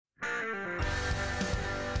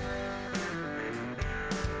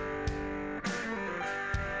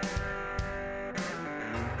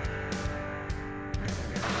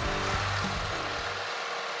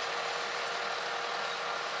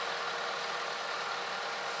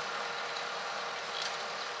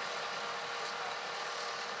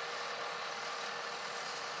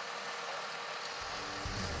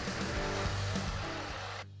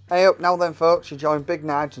Hey up now then folks, you join Big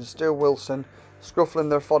Nige and Stu Wilson scruffling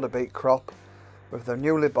their fodder beet crop with their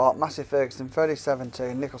newly bought Massey Ferguson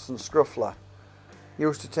 3017 Nichelson Scruffler,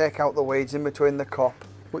 used to take out the weeds in between the cop,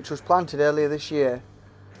 which was planted earlier this year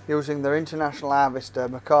using their international harvester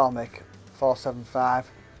McCormick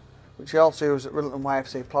 475, which he also used at Riddleton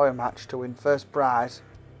YFC ploughing match to win first prize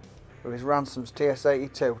with his Ransom's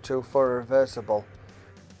TS82 2-furrow reversible.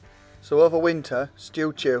 So over winter,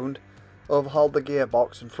 Stu tuned, overhauled the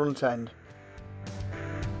gearbox and front end.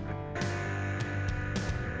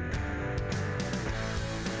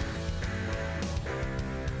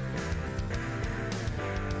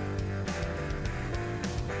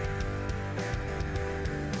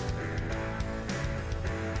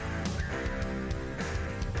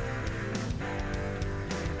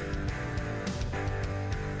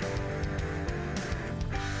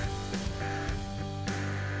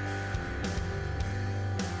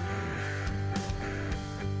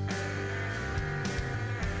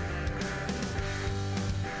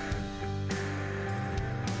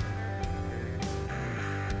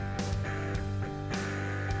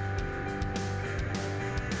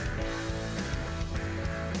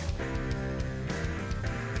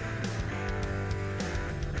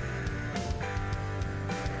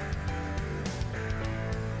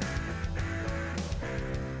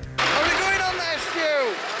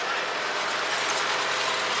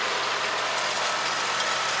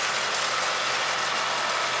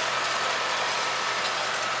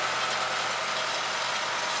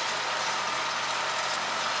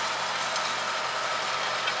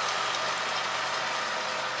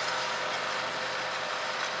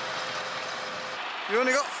 You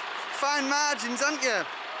only got fine margins, haven't you?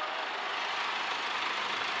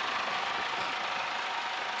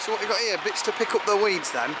 So what you got here? Bits to pick up the weeds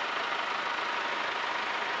then?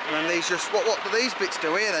 And then these just, what do these bits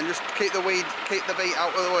do here then? Just keep the beet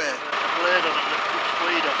out of the way? Blade on it that cuts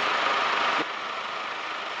weed off.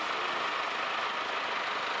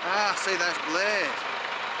 Ah, see, there's blade.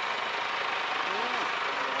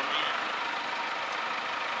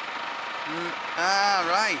 Ah,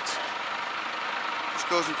 right. Just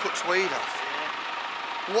goes and cuts weed off.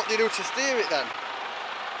 And what do you do to steer it then?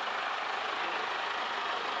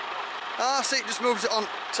 Ah, see, it just moves it on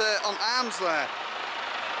arms there.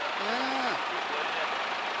 Ah.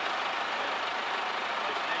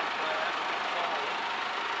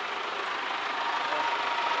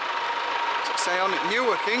 Say on it,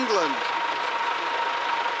 Newark, England.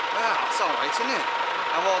 Ah, that's alright, isn't it?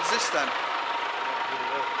 How old's this then?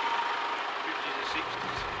 50s or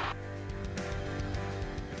 60s.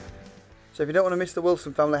 So if you don't want to miss the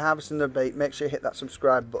Wilson family harvesting their beet, make sure you hit that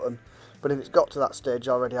subscribe button. But if it's got to that stage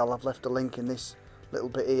already, I'll have left a link in this little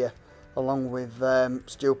bit here, along with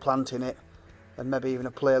Stu planting it, and maybe even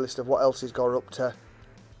a playlist of what else he's got up to,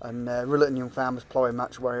 and Riddleton Young Farmers ploughing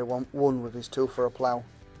match where he won with his 2-furrow plough.